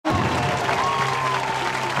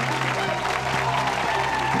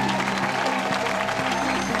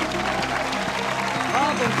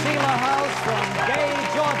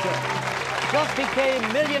just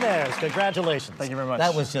became millionaires. Congratulations. Thank you very much.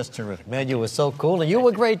 That was just terrific. Man, you were so cool, and you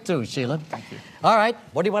were great too, Sheila. Thank you. All right,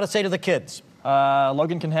 what do you want to say to the kids?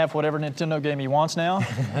 Logan can have whatever Nintendo game he wants now,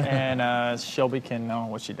 and Shelby can know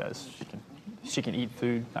what she does. She can eat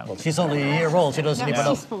food. Well, she's only a year old. She doesn't even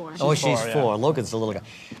know. She's 4. Oh, she's She's 4, 4. yeah. Logan's the little guy.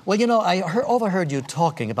 Well, you know, I overheard you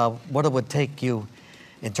talking about what it would take you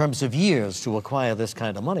in terms of years to acquire this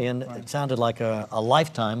kind of money, and it sounded like a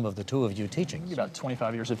lifetime of the two of you teaching. About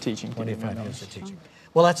 25 years of teaching. 25 years of teaching.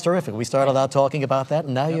 Well, that's terrific. We started out talking about that,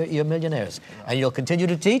 and now you're millionaires. And you'll continue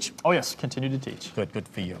to teach? Oh, yes, continue to teach. Good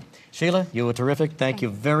for you. Sheila, you were terrific. Thank you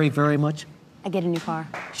very, very much. I get a new car.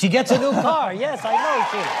 She gets a new car. Yes, I know,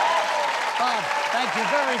 Sheila. Bob, thank you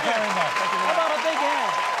very, very much. How about a big hand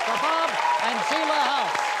for Bob and Sheila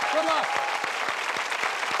House? Good luck.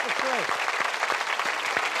 That's great.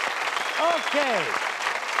 Okay.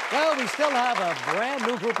 Well, we still have a brand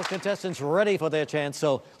new group of contestants ready for their chance,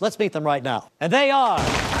 so let's meet them right now. And they are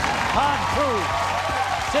Todd Cruz,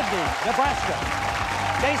 Sydney, Nebraska;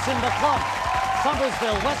 Jason McClung,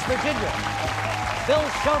 Summersville, West Virginia; Bill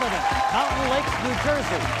Shoneman, Mountain Lakes, New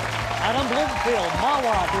Jersey; Adam Bloomfield,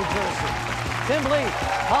 Mahwah, New Jersey; Tim Lee,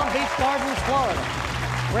 Palm Beach Gardens, Florida;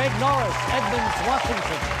 Greg Norris, Edmonds,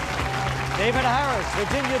 Washington; David Harris,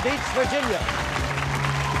 Virginia Beach, Virginia;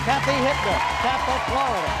 Kathy Hittner, Tampa,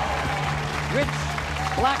 Florida; Rich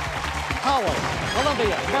Black Howell,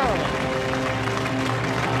 Columbia, Maryland.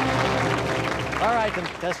 All right,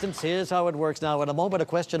 contestants, here's how it works now. In a moment, a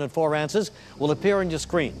question and 4 answers will appear on your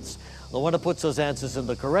screens. The one who puts those answers in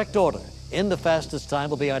the correct order in the fastest time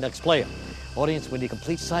will be our next player. Audience, we need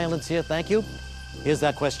complete silence here. Thank you. Here's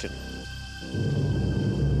that question.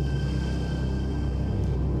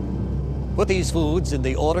 Put these foods in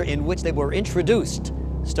the order in which they were introduced,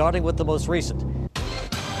 starting with the most recent.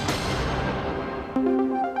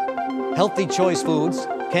 Healthy Choice Foods,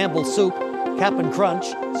 Campbell's Soup, Cap'n Crunch,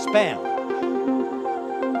 Spam.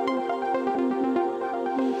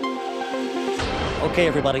 Okay,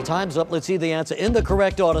 everybody, time's up. Let's see the answer in the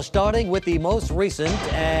correct order, starting with the most recent,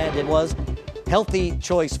 and it was Healthy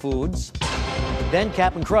Choice Foods, then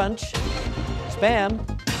Cap'n Crunch, Spam,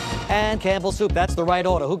 and Campbell's Soup. That's the right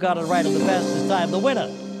order. Who got it right at the fastest time? The winner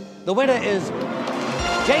is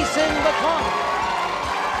Jason McClung.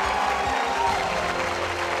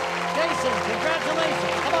 Jason,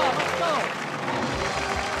 congratulations. Come on, let's go.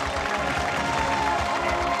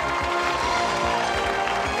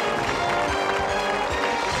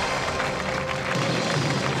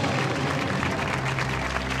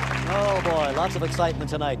 Oh boy, lots of excitement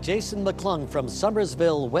tonight. Jason McClung from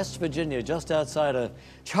Summersville, West Virginia, just outside of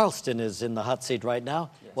Charleston, is in the hot seat right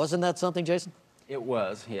now. Yes. Wasn't that something, Jason? It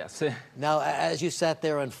was, yes. Now, as you sat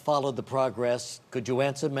there and followed the progress, could you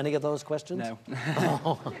answer many of those questions? No.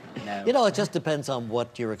 Oh. No. You know, it just depends on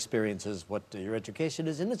what your experience is, what your education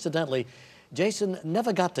is. And incidentally, Jason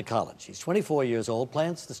never got to college. He's 24 years old,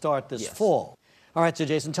 plans to start this fall. All right, so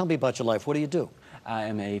Jason, tell me about your life. What do you do? I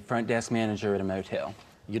am a front desk manager at a motel.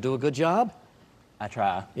 You do a good job? I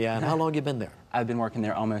try. Yeah, and how long you been there? I've been working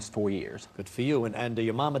there almost 4 years. Good for you. And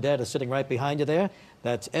your mom and dad are sitting right behind you there.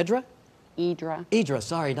 That's Edra? Idra. Idra,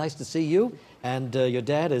 sorry, nice to see you. And your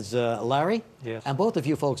dad is Larry? Yes. And both of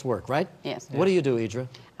you folks work, right? Yes. What do you do, Idra?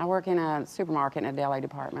 I work in a supermarket in a deli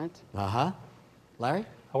department. Uh-huh. Larry?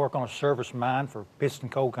 I work on a service mine for Piston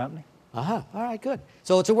Coal Company. Uh-huh. All right, good.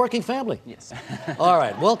 So it's a working family. Yes. All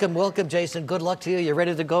right, welcome, Jason. Good luck to you. You're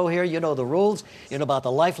ready to go here. You know the rules. You know about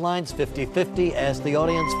the lifelines, 50-50. Ask the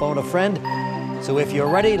audience, phone a friend. So if you're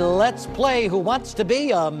ready, let's play Who Wants to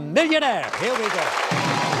Be a Millionaire? Here we go.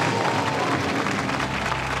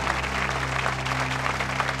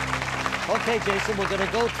 Okay, Jason, we're going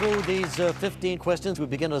to go through these 15 questions. We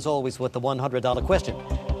begin, as always, with the $100 question.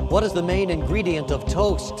 What is the main ingredient of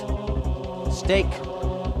toast? Steak,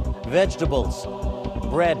 vegetables,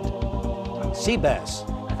 bread, sea bass.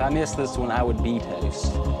 If I missed this one, I would be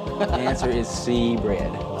toast. The answer is C,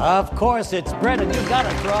 bread. Of course, it's bread, and you got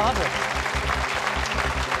it for $100.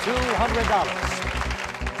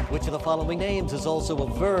 $200. Which of the following names is also a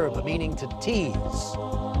verb meaning to tease?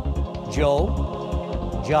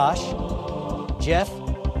 Joe, Josh, Jeff,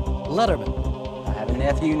 Letterman. I have a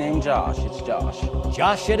nephew named Josh. It's Josh.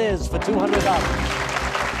 Josh it is for $200.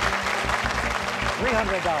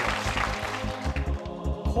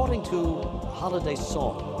 $300. According to holiday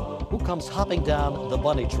song, who comes hopping down the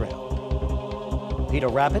bunny trail? Peter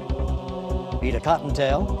Rabbit, Peter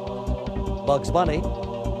Cottontail, Bugs Bunny,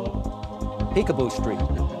 Peekaboo Street.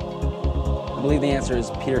 I believe the answer is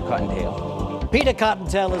Peter Cottontail. Peter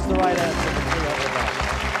Cottontail is the right answer for $300.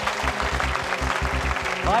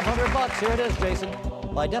 $500, here it is, Jason.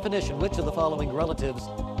 By definition, which of the following relatives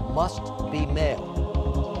must be male?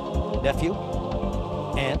 Nephew,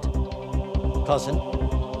 aunt, cousin,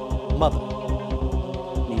 mother.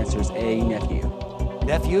 The answer is A, nephew.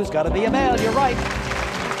 Nephew's got to be a male, you're right.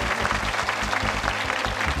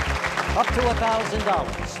 Up to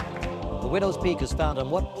 $1,000. The widow's peak is found on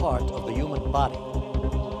what part of the human body?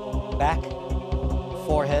 Back,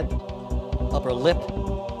 forehead, upper lip,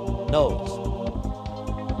 nose.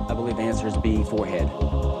 I believe the answer is B, forehead.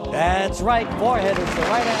 That's right, forehead is the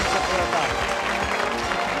right answer for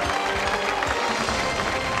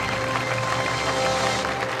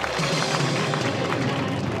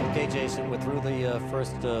 $1,000. Okay, Jason, we're through the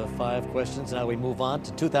first 5 questions. Now we move on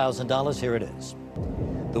to $2,000. Here it is.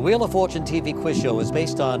 The Wheel of Fortune TV quiz show is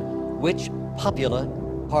based on which popular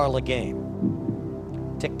parlor game?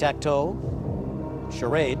 Tic-tac-toe,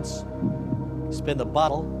 charades, spin the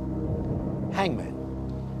bottle, hangman.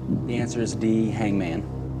 The answer is D, hangman.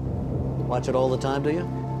 Watch it all the time, do you?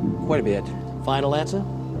 Quite a bit. Final answer?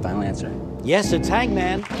 Final answer. Yes, it's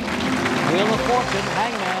hangman. Wheel of Fortune,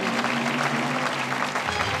 hangman.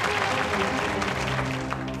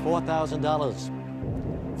 $4,000.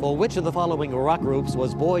 For which of the following rock groups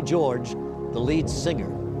was Boy George the lead singer?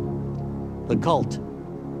 The Cult,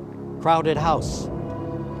 Crowded House,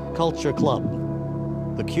 Culture Club,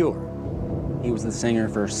 The Cure. He was the singer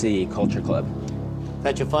for C, Culture Club.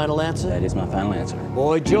 That your final answer? That is my final answer.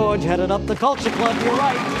 Boy George headed up the Culture Club. You're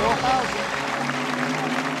right.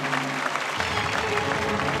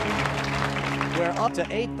 4,000. We're up to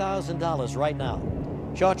 $8,000 right now.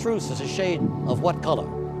 Chartreuse is a shade of what color?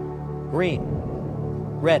 Green,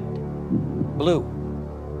 red, blue,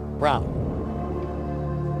 brown.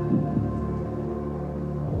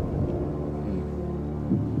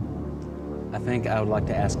 I think I would like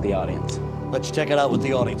to ask the audience. Let's check it out with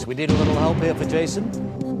the audience. We need a little help here for Jason.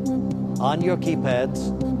 On your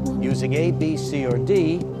keypads, using A, B, C, or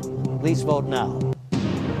D, please vote now.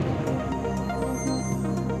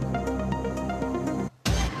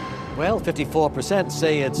 Well, 54%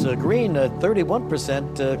 say it's green,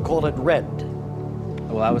 31% call it red.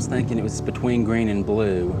 Well, I was thinking it was between green and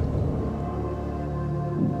blue.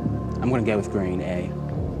 I'm going to go with green, A.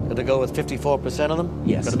 Gonna go with 54% of them?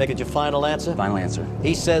 Yes. Gonna make it your final answer? Final answer.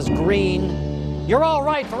 He says green. You're all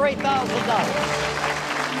right for $8,000.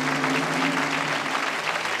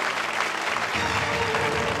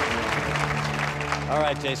 All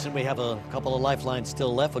right, Jason, we have a couple of lifelines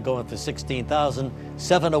still left. We're going for 16,000,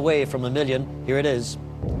 7 away from $1 million. Here it is.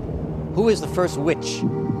 Who is the first witch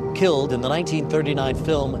killed in the 1939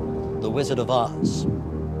 film, The Wizard of Oz?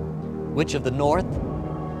 Witch of the North?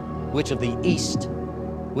 Witch of the East?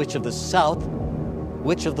 Witch of the South?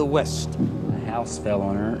 Witch of the West? A house fell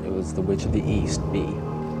on her. It was the Witch of the East, B.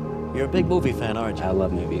 You're a big movie fan, aren't you? I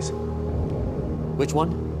love movies. Which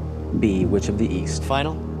one? B, Witch of the East.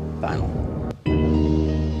 Final? Final.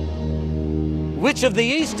 Witch of the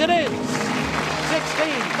East it is!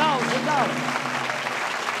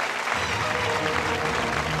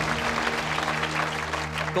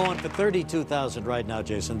 $16,000. Going for 32,000 right now,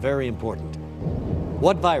 Jason. Very important.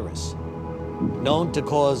 What virus, known to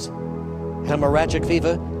cause hemorrhagic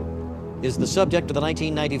fever, is the subject of the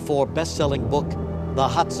 1994 best-selling book, The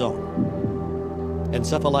Hot Zone?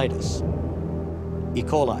 Encephalitis, E.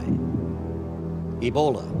 coli,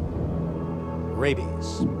 Ebola,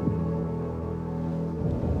 rabies.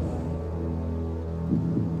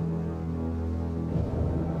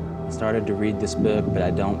 I started to read this book, but I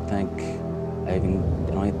don't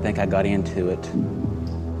even think I got into it.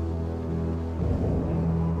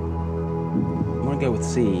 I'm gonna go with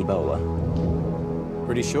C, Ebola.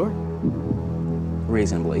 Pretty sure?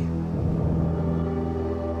 Reasonably.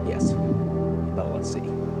 Yes. Ebola, C.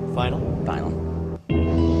 Final? Final.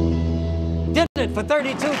 Did it for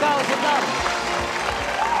 $32,000.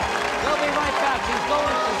 We'll be right back. He's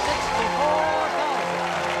going